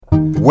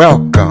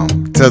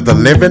Welcome to the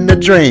Living the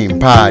Dream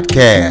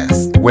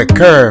podcast with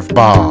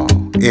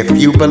Curveball. If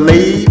you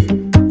believe,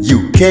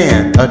 you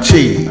can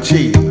achieve.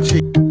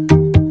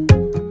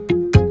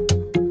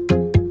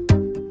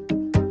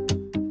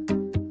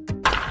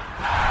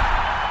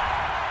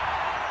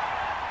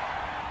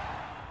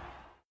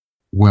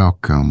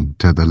 Welcome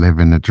to the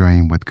Living the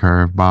Dream with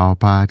Curveball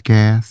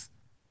podcast,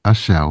 a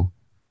show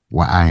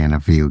where I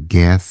interview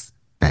guests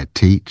that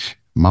teach,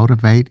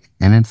 motivate,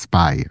 and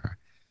inspire.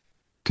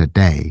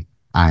 Today,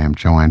 I am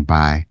joined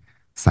by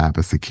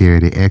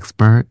cybersecurity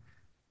expert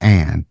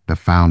and the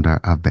founder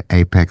of the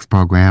Apex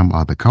program,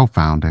 or the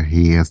co-founder.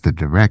 He is the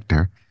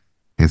director.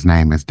 His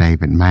name is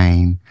David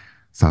Mayne.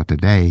 So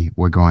today,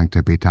 we're going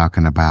to be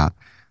talking about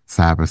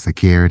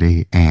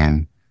cybersecurity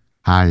and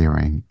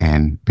hiring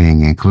and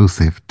being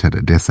inclusive to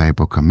the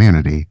disabled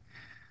community.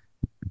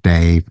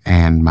 Dave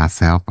and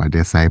myself are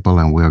disabled,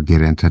 and we'll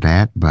get into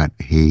that. But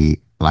he,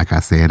 like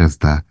I said, is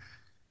the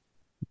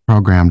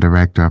program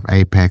director of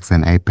Apex,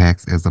 and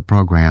Apex is a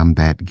program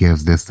that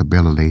gives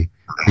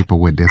people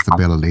with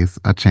disabilities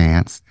a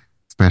chance,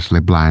 especially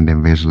blind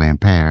and visually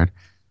impaired,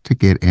 to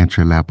get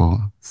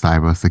entry-level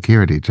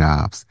cybersecurity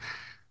jobs.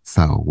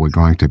 So we're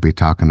going to be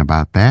talking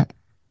about that.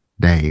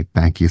 Dave,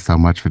 thank you so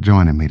much for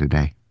joining me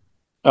today.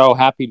 Oh,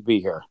 happy to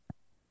be here.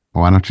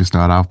 Why don't you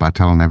start off by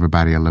telling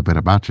everybody a little bit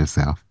about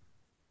yourself?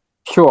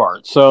 Sure.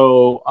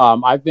 So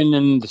I've been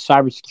in the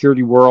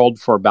cybersecurity world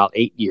for about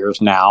 8 years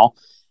now.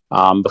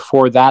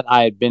 Before that,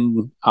 I had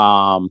been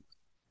on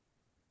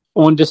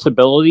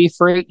disability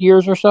for 8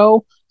 years or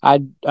so.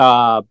 I'd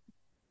gotten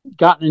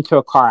into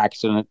a car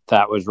accident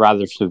that was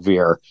rather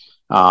severe,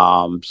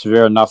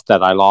 severe enough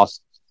that I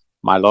lost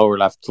my lower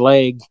left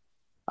leg.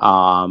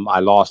 I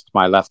lost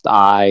my left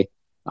eye,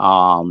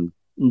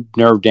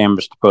 nerve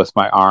damage to both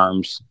my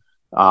arms,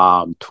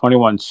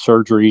 21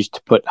 surgeries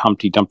to put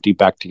Humpty Dumpty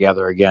back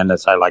together again,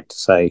 as I like to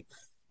say,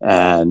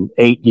 and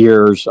 8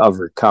 years of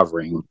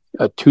recovering.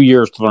 2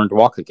 years to learn to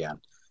walk again.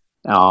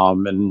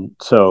 And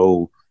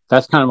so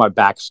that's kind of my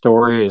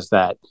backstory, is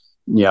that,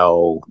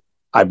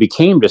 I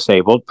became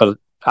disabled, but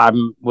I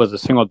was a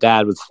single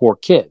dad with 4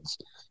 kids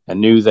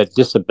and knew that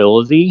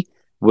disability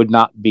would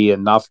not be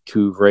enough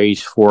to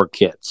raise 4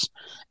 kids.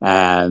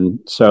 And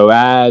so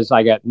as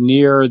I got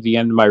near the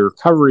end of my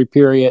recovery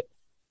period,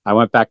 I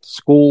went back to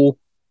school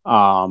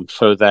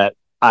so that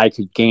I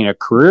could gain a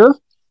career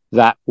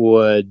that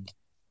would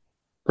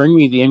bring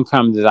me the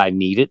income that I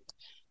needed.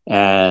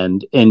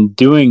 And in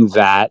doing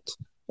that,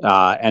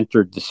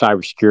 entered the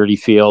cybersecurity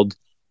field,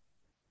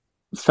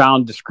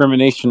 found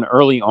discrimination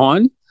early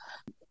on.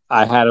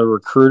 I had a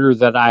recruiter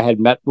that I had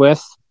met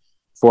with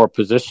for a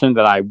position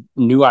that I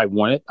knew I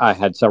wanted. I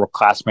had several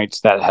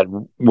classmates that had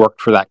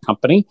worked for that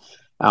company.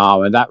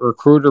 And that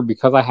recruiter,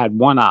 because I had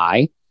one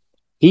eye,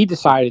 he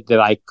decided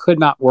that I could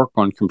not work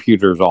on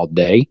computers all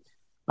day,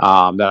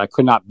 that I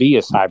could not be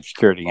a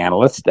cybersecurity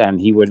analyst, and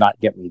he would not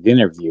get me the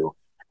interview.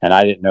 And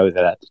I didn't know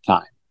that at the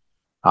time.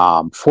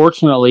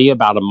 Fortunately,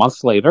 about a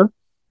month later,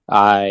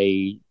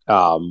 I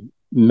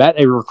met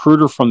a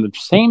recruiter from the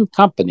same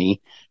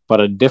company, but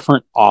a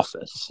different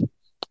office.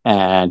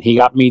 And he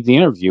got me the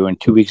interview. And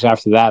 2 weeks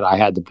after that, I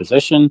had the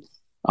position,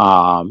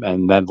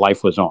 and then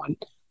life was on.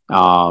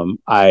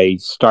 I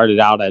started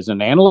out as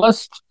an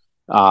analyst,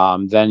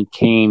 then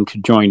came to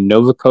join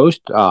Nova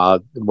Coast,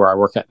 where I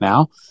work at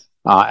now,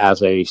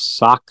 as a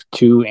SOC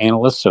 2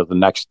 analyst, so the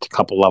next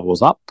couple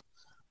levels up.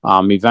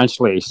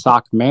 Eventually a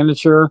SOC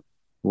manager,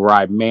 where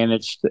I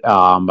managed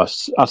a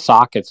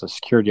SOC. It's a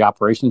security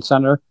operations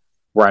center,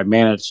 where I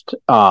managed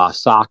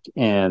SOC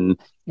in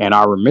Ann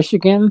Arbor,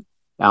 Michigan,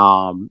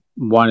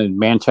 one in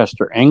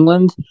Manchester,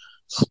 England.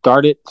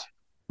 Started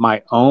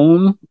my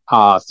own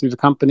through the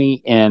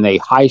company in a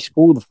high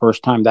school, the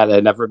first time that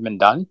had ever been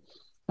done.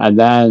 And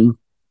then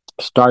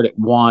started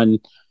one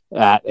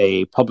at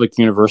a public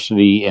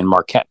university in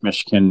Marquette,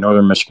 Michigan,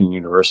 Northern Michigan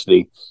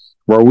University,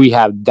 where we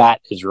have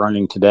that is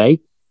running today.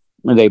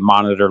 And they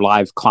monitor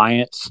live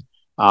clients.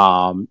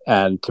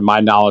 And to my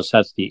knowledge,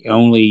 that's the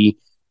only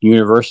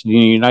university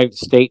in the United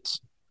States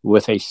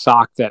with a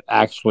SOC that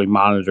actually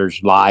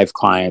monitors live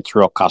clients,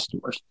 real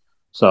customers.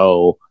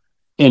 So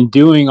in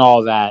doing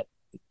all that,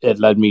 it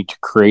led me to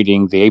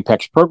creating the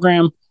Apex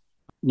program,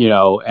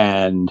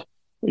 and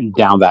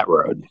down that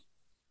road.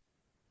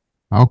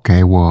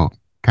 Okay, well,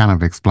 kind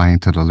of explain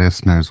to the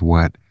listeners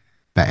what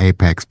the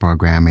Apex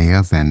program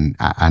is. And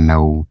I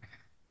know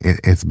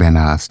it's been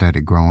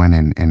steady growing,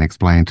 and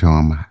explain to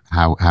them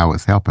how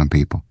it's helping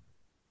people.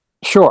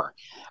 Sure.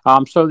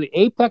 So the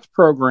Apex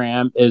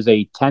program is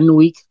a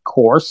 10-week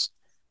course.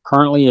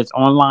 Currently, it's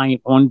online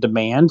on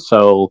demand,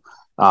 so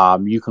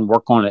you can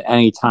work on it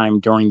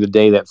anytime during the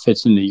day that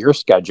fits into your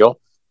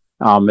schedule.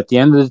 At the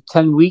end of the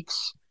 10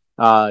 weeks,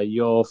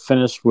 you'll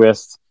finish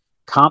with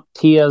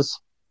CompTIA's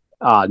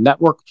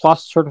Network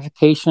Plus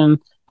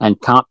certification and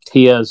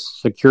CompTIA's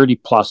Security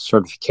Plus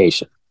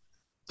certification.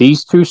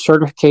 These 2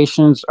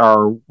 certifications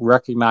are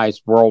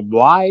recognized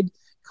worldwide.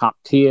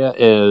 CompTIA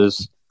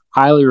is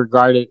highly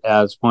regarded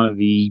as one of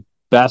the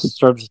best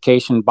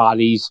certification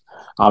bodies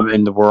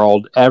in the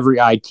world. Every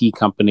IT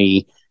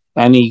company,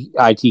 any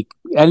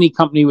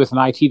company with an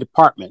IT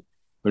department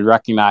would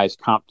recognize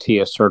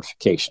CompTIA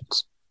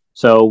certifications.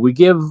 So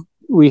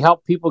we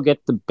help people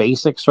get the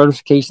basic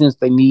certifications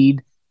they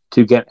need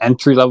to get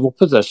entry level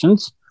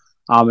positions,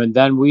 and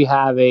then we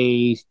have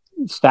a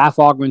staff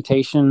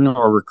augmentation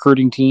or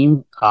recruiting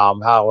team,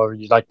 however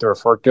you'd like to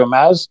refer to them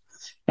as,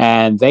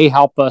 and they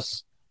help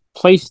us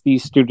place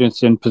these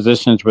students in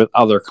positions with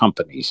other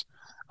companies.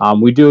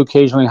 We do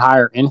occasionally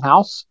hire in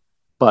house,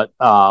 but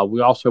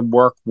we also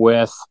work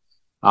with,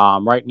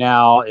 right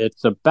now,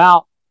 it's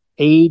about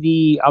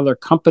 80 other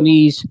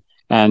companies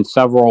and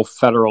several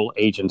federal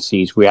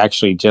agencies. We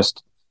actually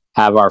just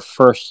have our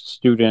first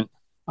student.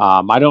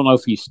 I don't know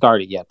if he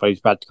started yet, but he's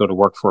about to go to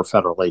work for a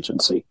federal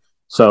agency.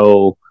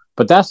 So,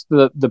 but that's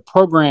the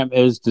program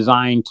is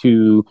designed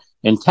to,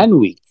 in 10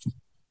 weeks,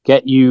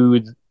 get you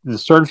the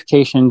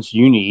certifications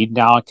you need.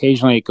 Now,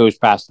 occasionally it goes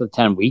past the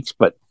 10 weeks,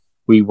 but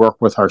we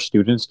work with our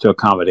students to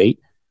accommodate,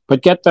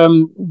 but get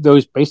them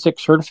those basic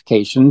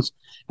certifications.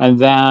 And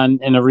then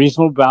in a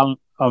reasonable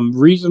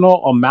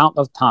amount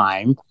of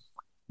time,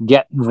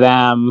 get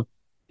them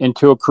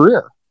into a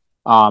career.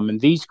 And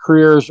these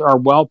careers are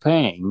well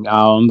paying.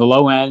 On the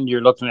low end,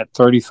 you're looking at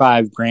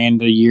 35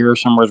 grand a year,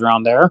 somewhere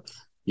around there.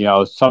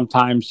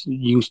 Sometimes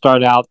you can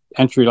start out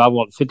entry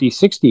level at 50,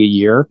 60 a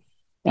year.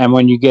 And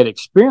when you get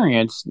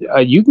experience,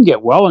 you can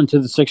get well into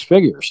the six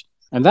figures.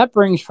 And that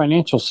brings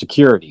financial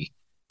security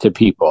to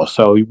people.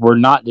 So we're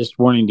not just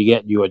wanting to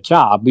get you a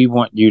job. We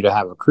want you to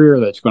have a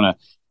career that's going to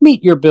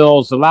meet your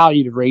bills, allow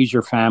you to raise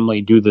your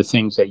family, do the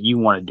things that you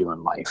want to do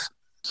in life.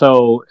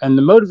 So, and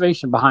the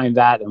motivation behind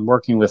that and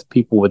working with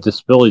people with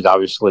disabilities,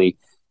 obviously,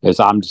 is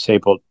I'm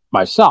disabled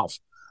myself.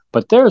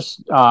 But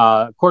there's,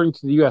 according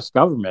to the U.S.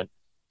 government,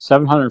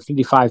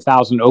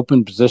 755,000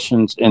 open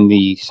positions in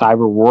the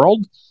cyber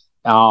world.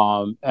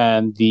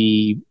 And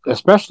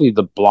especially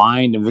the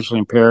blind and visually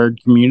impaired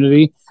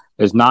community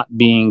is not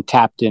being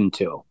tapped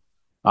into.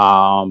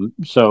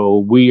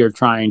 So we are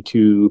trying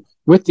to,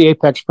 with the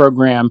Apex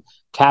program,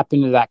 tap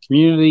into that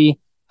community,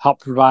 help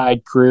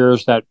provide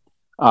careers that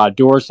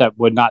doors that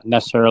would not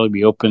necessarily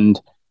be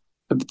opened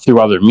through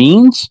other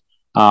means.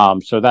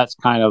 So that's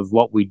kind of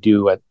what we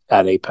do at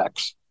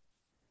Apex.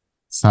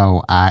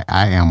 So I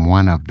am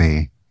one of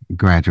the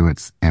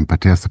graduates and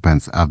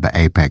participants of the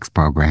Apex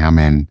program,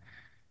 and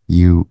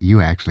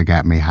you actually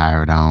got me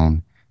hired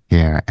on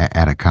here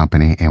at a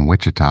company in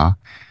Wichita.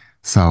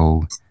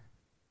 So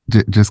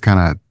just kind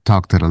of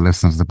talk to the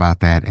listeners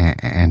about that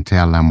and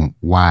tell them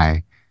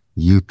why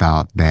you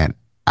thought that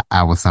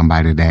I was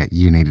somebody that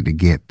you needed to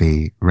get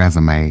the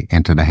resume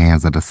into the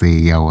hands of the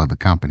CEO of the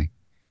company.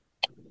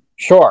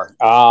 Sure.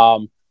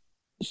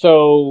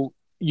 So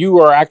you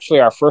are actually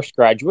our first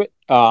graduate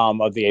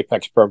of the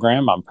Apex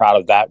program. I'm proud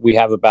of that. We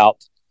have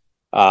about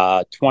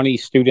 20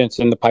 students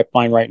in the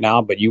pipeline right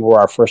now, but you were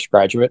our first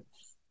graduate.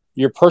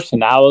 Your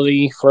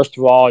personality, first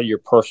of all, you're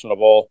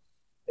personable.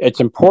 It's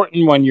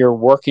important when you're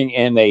working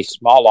in a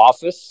small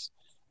office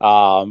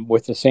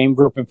with the same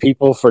group of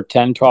people for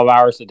 10, 12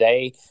 hours a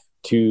day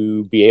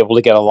to be able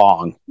to get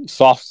along.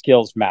 Soft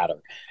skills matter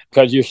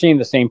because you're seeing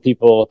the same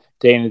people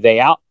day in and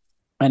day out.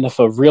 And if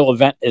a real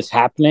event is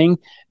happening,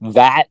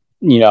 that,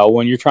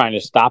 when you're trying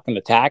to stop an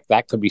attack,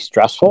 that could be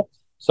stressful.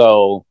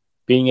 So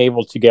being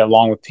able to get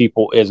along with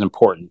people is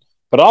important.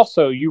 But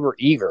also, you were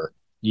eager.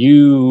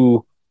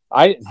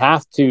 I didn't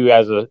have to,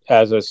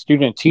 as a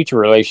student teacher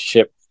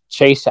relationship,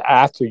 chase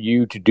after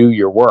you to do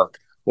your work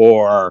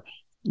or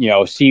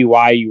see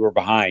why you were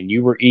behind.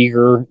 You were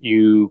eager.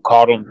 You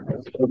caught them.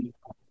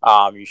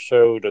 You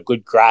showed a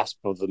good grasp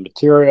of the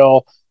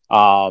material,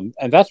 and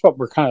that's what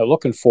we're kind of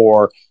looking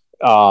for.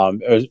 Are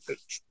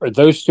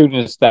those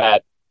students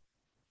that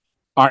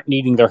aren't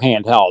needing their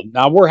hand held.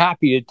 Now, we're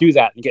happy to do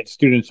that and get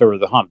students over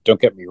the hump.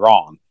 Don't get me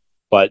wrong,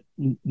 but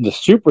the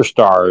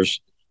superstars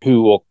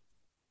who will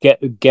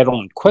get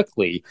on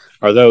quickly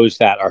are those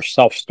that are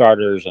self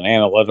starters and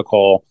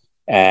analytical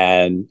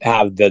and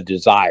have the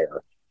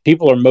desire.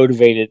 People are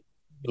motivated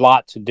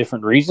lots of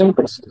different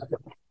reasons.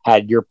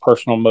 Had your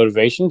personal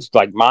motivations,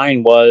 like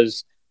mine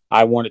was,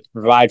 I wanted to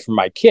provide for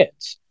my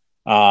kids,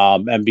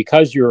 and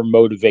because you were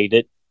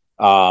motivated,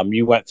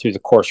 you went through the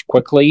course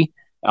quickly,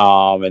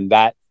 and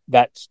that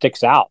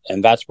sticks out,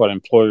 and that's what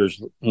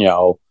employers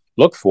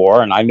look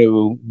for. And I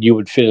knew you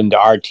would fit into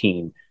our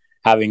team,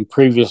 having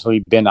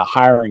previously been a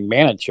hiring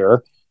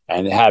manager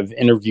and have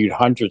interviewed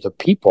hundreds of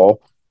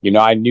people.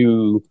 I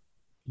knew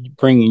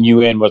bringing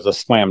you in was a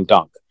slam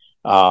dunk,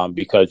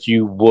 because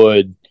you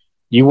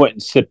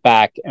wouldn't sit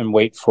back and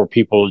wait for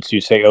people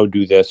to say, oh,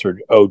 do this or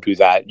oh, do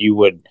that. You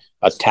would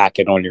attack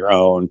it on your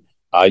own.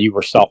 You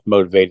were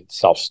self-motivated,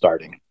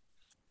 self-starting.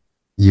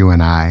 You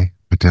and I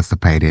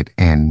participated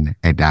in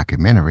a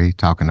documentary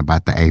talking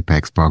about the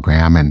Apex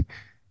program and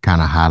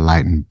kind of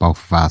highlighting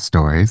both of our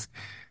stories.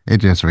 It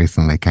just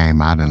recently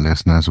came out, and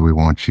listeners, we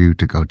want you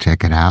to go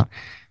check it out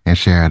and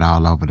share it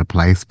all over the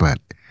place. But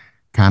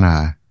kind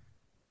of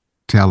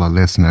tell the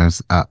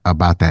listeners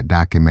about that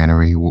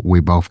documentary.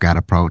 We both got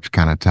approached,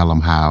 kind of tell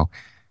them how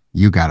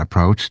you got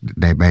approached.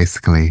 They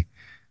basically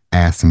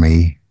asked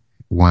me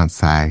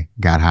once I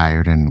got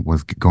hired and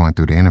was going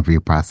through the interview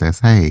process,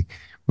 hey,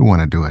 we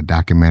want to do a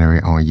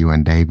documentary on you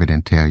and David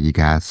and tell you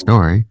guys'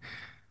 story.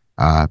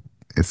 Uh,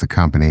 it's a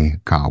company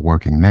called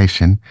Working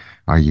Nation.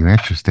 Are you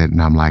interested?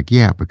 And I'm like,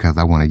 yeah, because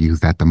I want to use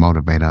that to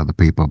motivate other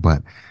people.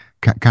 But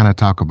kind of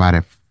talk about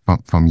it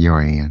from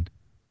your end.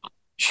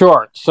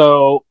 Sure.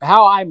 So,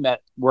 how I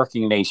met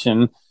Working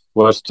Nation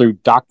was through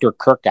Dr.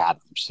 Kirk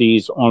Adams.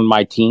 He's on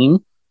my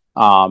team.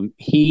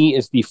 He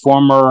is the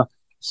former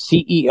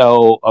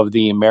CEO of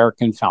the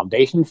American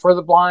Foundation for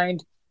the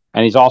Blind,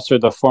 and he's also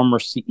the former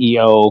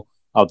CEO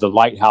of the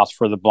Lighthouse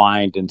for the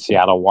Blind in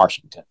Seattle,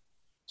 Washington.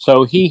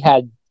 So, he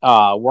had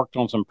worked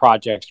on some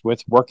projects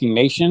with Working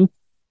Nation,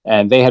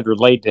 and they had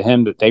relayed to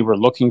him that they were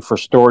looking for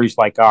stories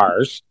like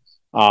ours.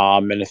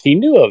 And if he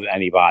knew of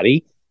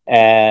anybody,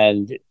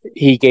 and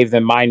he gave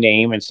them my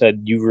name and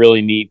said, "You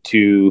really need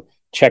to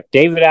check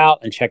David out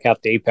and check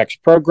out the Apex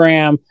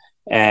program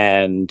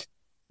and,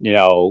 you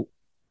know,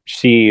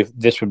 see if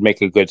this would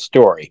make a good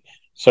story."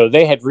 So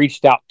they had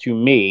reached out to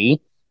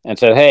me and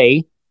said,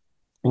 "Hey,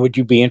 would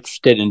you be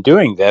interested in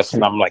doing this?"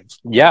 And I'm like,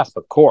 "Yes,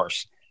 of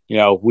course.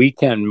 We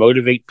can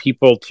motivate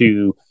people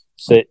to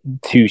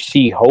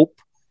see hope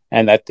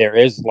and that there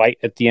is light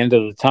at the end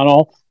of the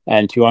tunnel,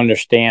 and to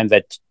understand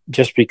that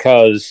just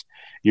because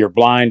you're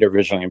blind or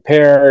visually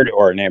impaired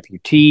or an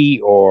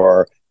amputee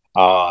or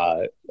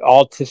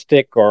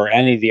autistic or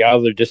any of the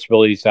other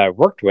disabilities that I've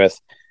worked with,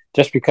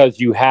 just because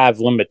you have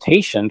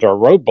limitations or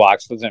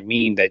roadblocks doesn't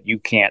mean that you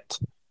can't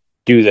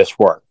do this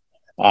work."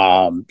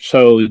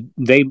 So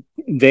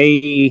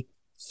they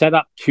set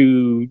up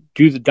to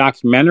do the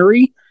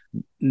documentary.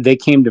 They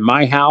came to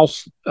my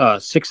house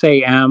 6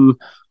 a.m.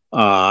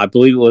 I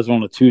believe it was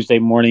on a Tuesday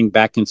morning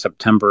back in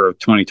September of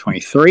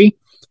 2023,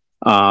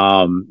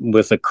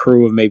 with a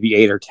crew of maybe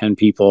 8 or 10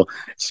 people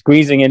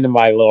squeezing into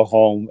my little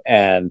home.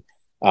 And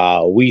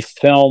we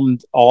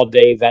filmed all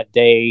day that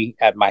day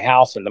at my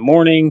house in the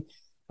morning.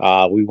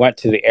 We went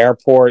to the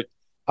airport.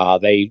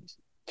 They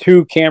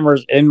two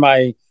cameras in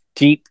my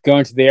Jeep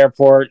going to the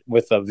airport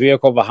with a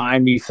vehicle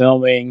behind me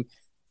filming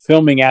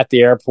at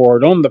the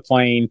airport, on the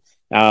plane.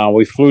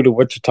 We flew to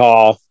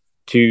Wichita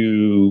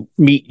to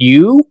meet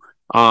you.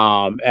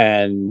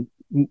 And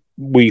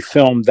we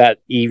filmed that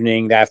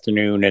evening, the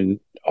afternoon, and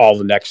all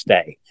the next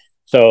day.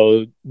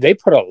 So they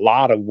put a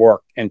lot of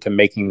work into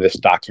making this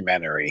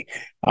documentary.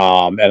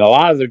 And a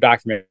lot of their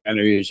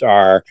documentaries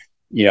are,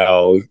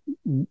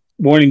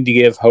 wanting to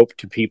give hope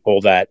to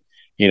people that,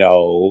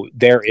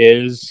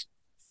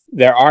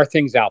 there are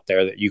things out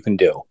there that you can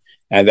do.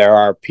 And there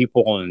are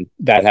people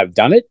that have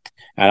done it.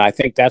 And I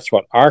think that's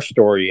what our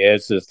story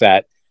is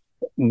that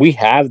we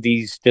have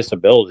these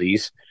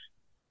disabilities,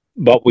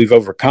 but we've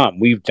overcome.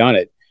 We've done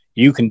it.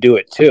 You can do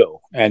it too.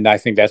 And I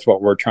think that's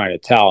what we're trying to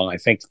tell. And I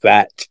think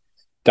that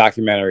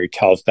documentary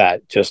tells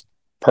that just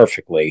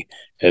perfectly,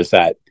 is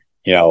that,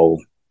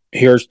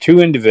 here's two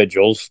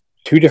individuals,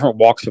 two different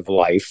walks of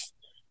life,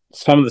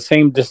 some of the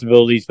same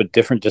disabilities, but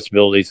different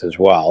disabilities as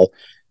well.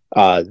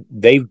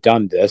 They've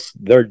done this.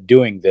 They're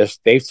doing this.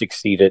 They've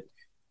succeeded.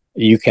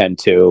 You can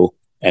too.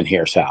 And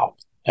here's how.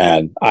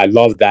 And I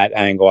love that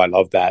angle. I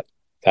love that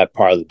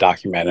part of the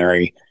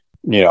documentary,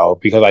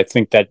 because I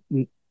think that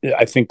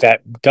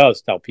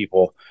does tell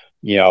people,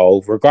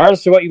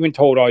 regardless of what you've been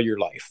told all your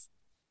life,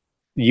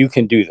 you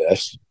can do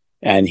this.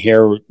 And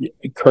here,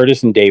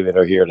 Curtis and David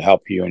are here to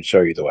help you and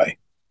show you the way.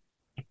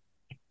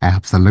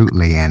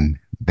 Absolutely. And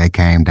they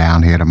came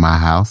down here to my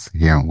house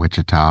here in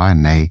Wichita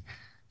and they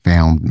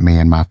filmed me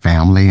and my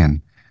family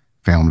and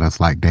filmed us,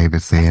 like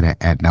David said,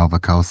 at Nova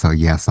Coast. So,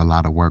 yes, a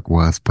lot of work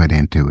was put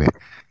into it.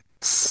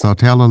 So,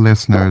 tell the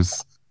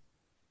listeners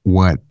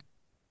what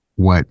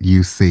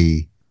you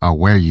see or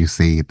where you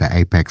see the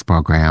Apex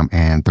program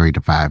in 3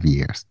 to 5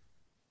 years.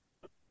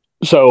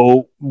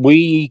 So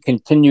we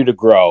continue to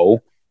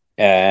grow,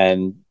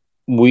 and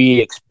we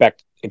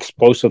expect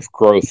explosive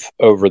growth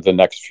over the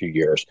next few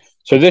years.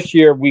 So this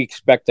year, we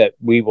expect that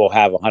we will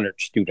have 100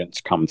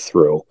 students come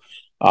through.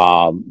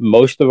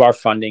 Most of our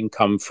funding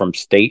comes from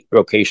state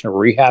vocational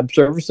rehab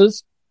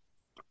services.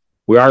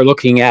 We are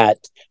looking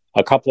at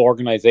a couple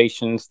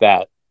organizations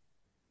that,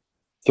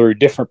 through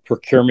different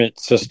procurement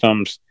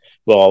systems,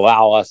 will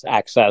allow us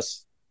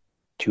access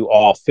to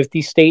all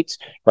 50 states.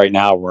 Right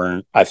now, we're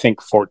in, I think,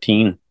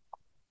 14.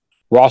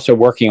 We're also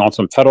working on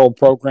some federal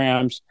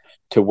programs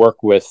to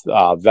work with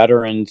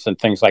veterans and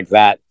things like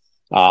that.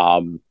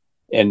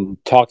 And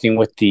talking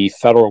with the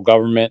federal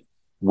government,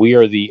 we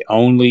are the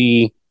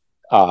only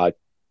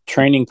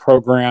training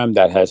program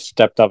that has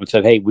stepped up and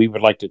said, "Hey, we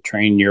would like to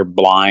train your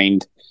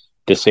blind,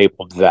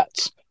 disabled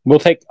vets." We'll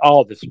take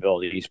all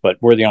disabilities, but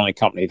we're the only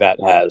company that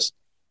has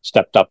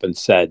stepped up and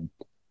said,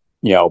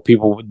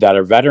 people that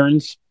are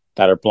veterans,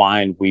 that are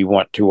blind, we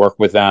want to work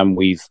with them.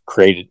 We've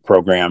created a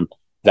program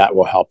that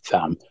will help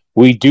them.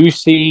 We do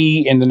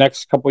see in the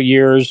next couple of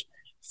years,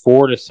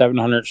 400 to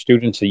 700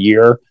 students a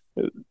year.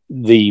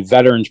 The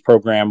veterans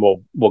program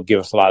will give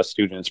us a lot of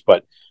students,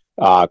 but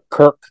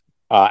Kirk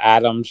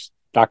Adams,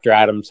 Dr.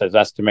 Adams, has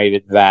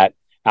estimated that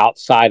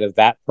outside of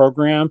that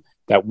program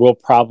that will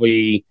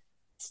probably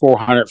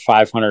 400,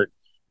 500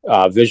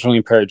 visually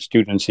impaired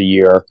students a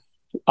year.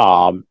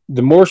 The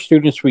more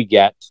students we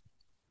get,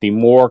 the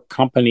more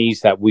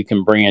companies that we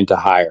can bring in to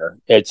hire.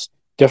 It's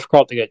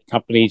difficult to get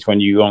companies when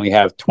you only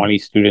have 20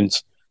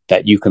 students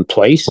that you can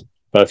place.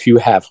 But if you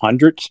have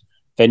hundreds,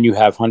 then you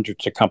have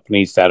hundreds of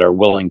companies that are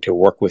willing to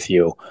work with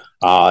you,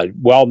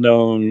 well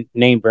known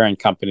name brand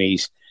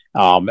companies.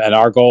 And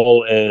our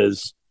goal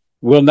is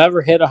we'll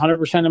never hit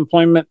 100%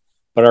 employment,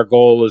 but our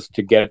goal is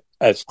to get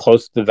as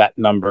close to that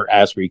number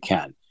as we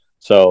can.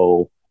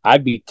 So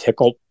I'd be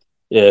tickled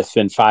if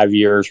in 5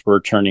 years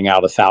we're turning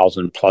out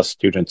 1,000+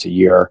 students a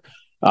year,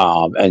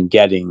 and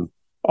getting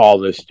all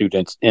the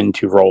students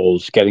into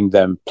roles, getting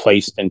them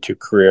placed into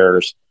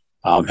careers,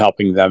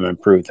 helping them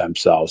improve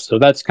themselves. So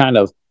that's kind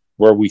of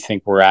where we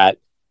think we're at.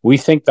 We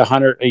think the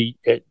 100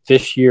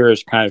 this year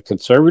is kind of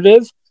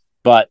conservative,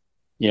 but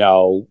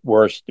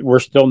we're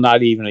still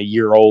not even a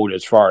year old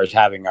as far as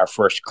having our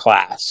first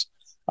class.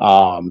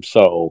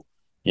 So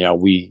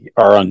we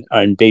are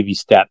on baby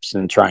steps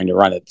and trying to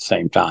run at the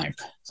same time.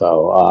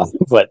 So,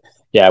 but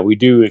yeah, we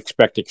do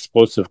expect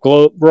explosive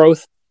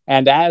growth,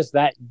 and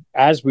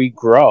as we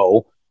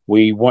grow,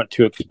 we want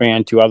to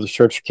expand to other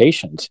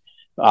certifications.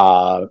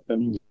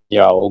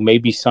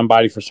 Maybe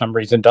somebody for some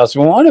reason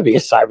doesn't want to be a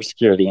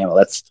cybersecurity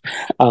analyst.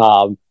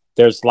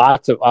 There's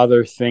lots of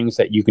other things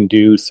that you can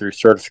do through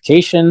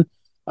certification.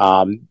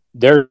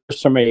 There's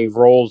so many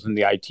roles in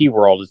the IT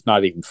world, it's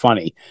not even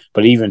funny.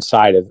 But even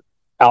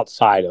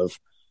outside of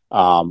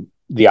the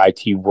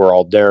IT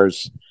world,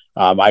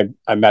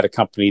 I met a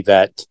company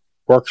that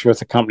works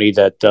with a company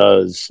that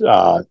does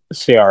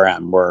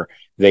CRM, where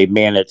they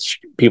manage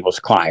people's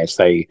clients.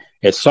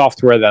 It's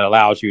software that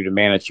allows you to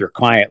manage your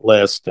client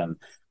list and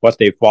what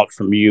they've bought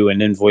from you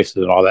and invoices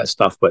and all that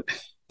stuff. But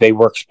they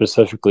work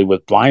specifically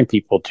with blind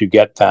people to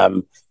get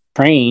them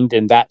trained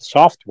in that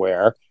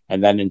software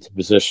and then into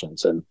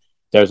positions. And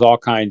there's all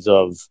kinds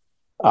of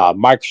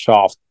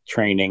Microsoft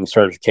training,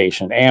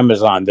 certification,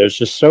 Amazon. There's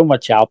just so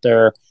much out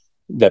there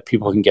that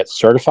people can get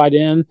certified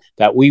in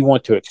that we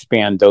want to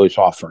expand those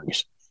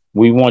offerings.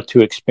 We want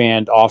to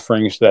expand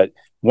offerings that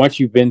once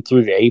you've been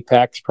through the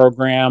Apex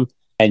program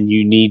and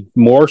you need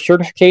more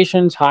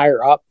certifications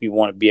higher up, you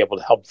want to be able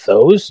to help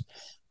those.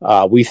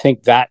 We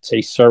think that's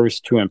a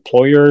service to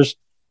employers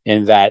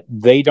in that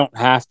they don't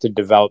have to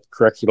develop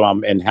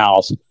curriculum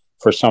in-house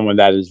for someone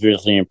that is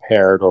visually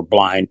impaired or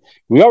blind.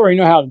 We already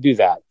know how to do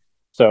that.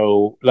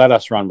 So let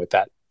us run with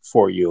that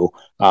for you.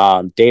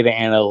 Data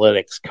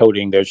analytics,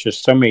 coding, there's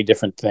just so many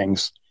different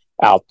things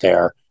out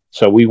there.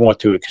 So we want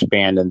to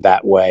expand in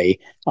that way.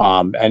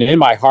 And in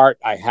my heart,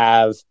 I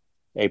have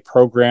a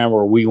program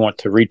where we want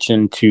to reach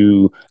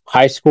into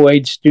high school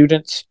age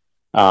students.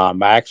 I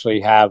actually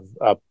have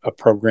a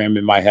program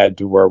in my head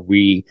to where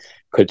we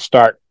could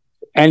start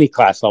any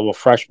class level,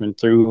 freshmen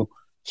through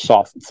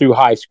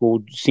high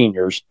school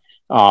seniors,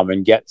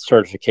 and get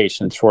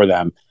certifications for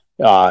them.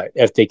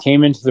 If they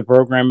came into the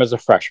program as a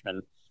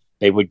freshman,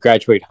 they would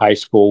graduate high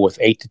school with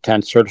 8 to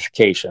 10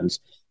 certifications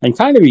and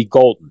kind of be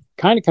golden,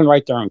 kind of can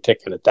write their own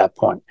ticket at that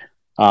point.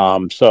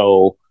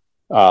 So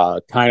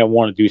kind of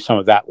want to do some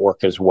of that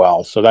work as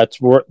well. So that's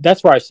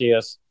where I see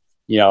us,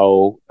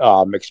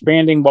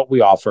 expanding what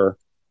we offer,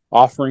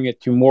 offering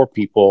it to more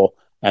people,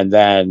 and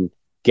then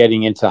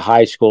getting into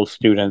high school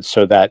students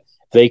so that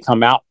they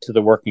come out to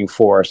the working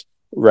force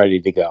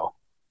ready to go.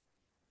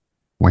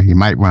 Well, you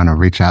might want to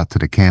reach out to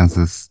the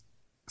Kansas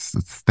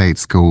State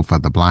School for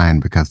the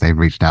Blind, because they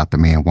reached out to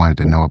me and wanted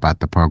to know about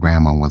the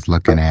program and was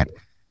looking at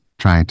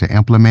trying to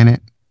implement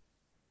it.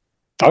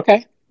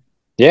 Okay.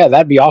 Yeah,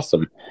 that'd be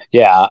awesome.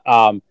 Yeah.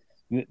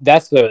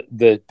 That's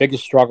the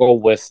biggest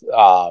struggle with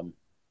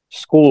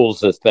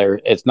schools is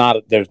there's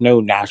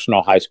no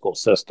national high school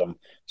system.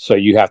 So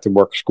you have to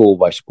work school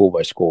by school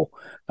by school.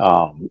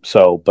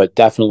 But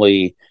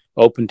definitely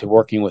open to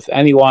working with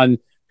anyone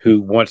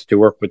who wants to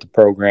work with the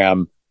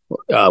program.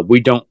 We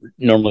don't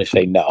normally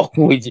say no.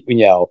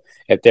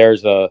 If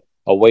there's a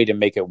way to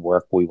make it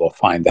work, we will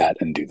find that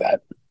and do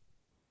that.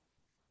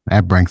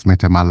 That brings me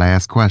to my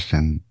last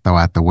question. Throw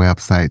out the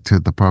website to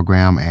the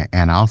program,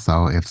 and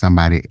also if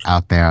somebody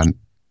out there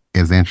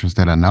is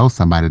interested or knows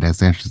somebody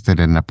that's interested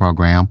in the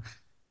program,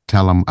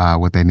 tell them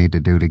what they need to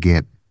do to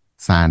get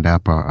signed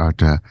up or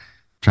to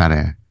try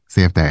to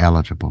see if they're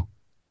eligible.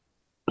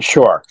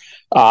 Sure.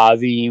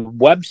 The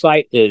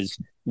website is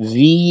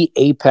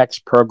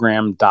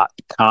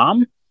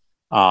theapexprogram.com.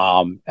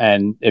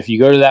 And if you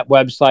go to that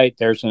website,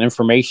 there's an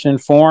information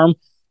form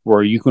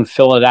where you can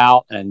fill it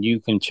out and you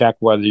can check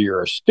whether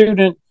you're a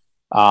student,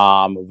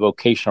 a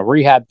vocational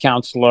rehab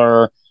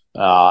counselor,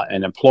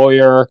 an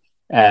employer,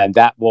 and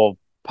that will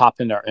pop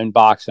in our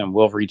inbox and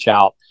we'll reach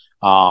out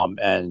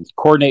and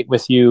coordinate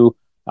with you.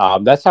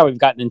 That's how we've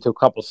gotten into a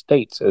couple of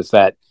states, is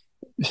that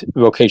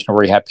vocational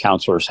rehab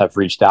counselors have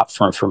reached out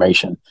for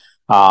information.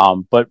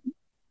 But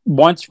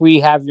once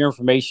we have your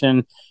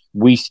information,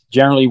 we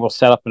generally will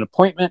set up an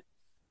appointment,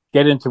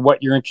 get into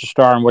what your interests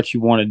are and what you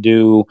want to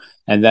do,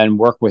 and then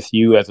work with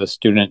you as a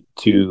student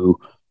to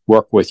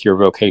work with your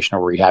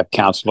vocational rehab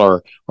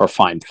counselor or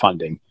find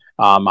funding.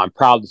 I'm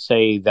proud to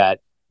say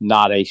that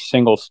not a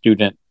single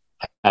student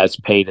has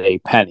paid a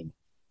penny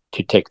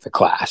to take the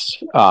class.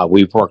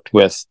 We've worked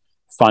with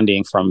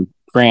funding from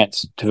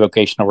grants to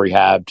vocational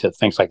rehab to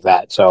things like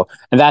that. So,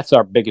 and that's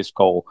our biggest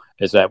goal,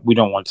 is that we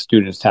don't want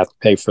students to have to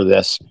pay for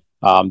this.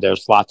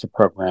 There's lots of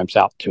programs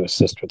out to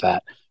assist with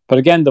that. But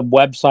again, the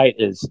website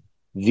is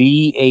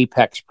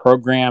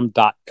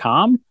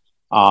theapexprogram.com.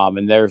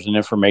 And there's an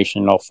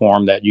informational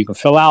form that you can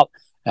fill out,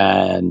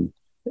 and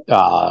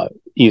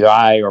either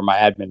I or my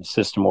admin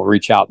assistant will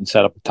reach out and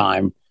set up a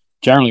time,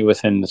 generally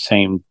within the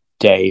same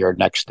day or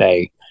next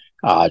day,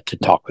 to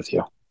talk with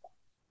you.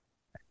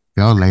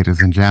 So,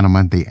 ladies and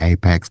gentlemen,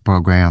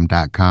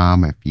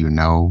 theapexprogram.com. If you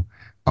know,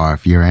 or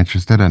if you're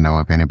interested or know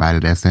of anybody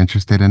that's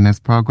interested in this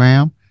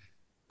program,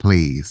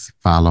 please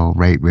follow,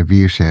 rate,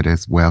 review, share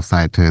this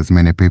website to as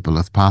many people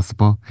as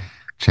possible.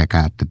 Check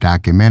out the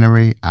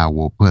documentary. I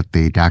will put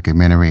the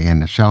documentary in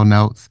the show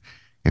notes.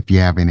 If you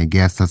have any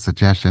guests or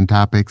suggestion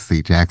topics,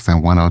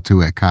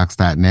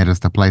 cjackson102@cox.net is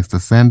the place to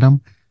send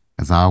them.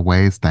 As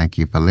always, thank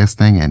you for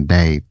listening. And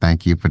Dave,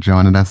 thank you for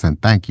joining us, and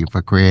thank you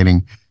for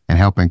creating and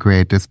helping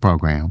create this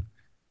program.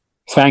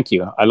 Thank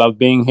you. I love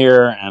being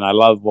here, and I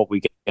love what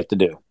we get to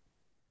do.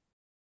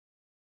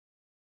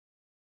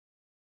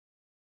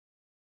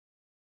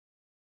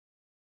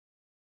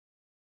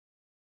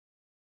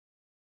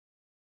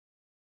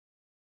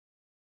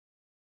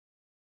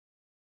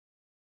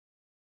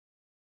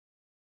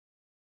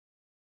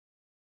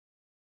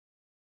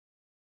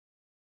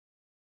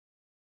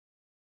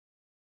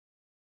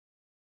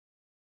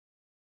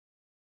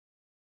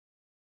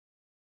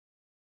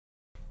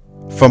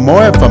 For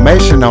more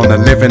information on the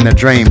Living the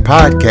Dream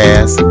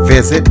podcast,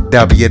 visit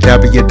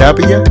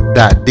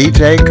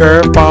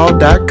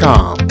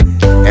www.djcurveball.com.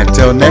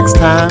 Until next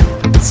time,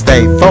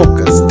 stay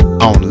focused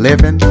on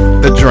living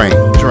the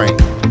dream.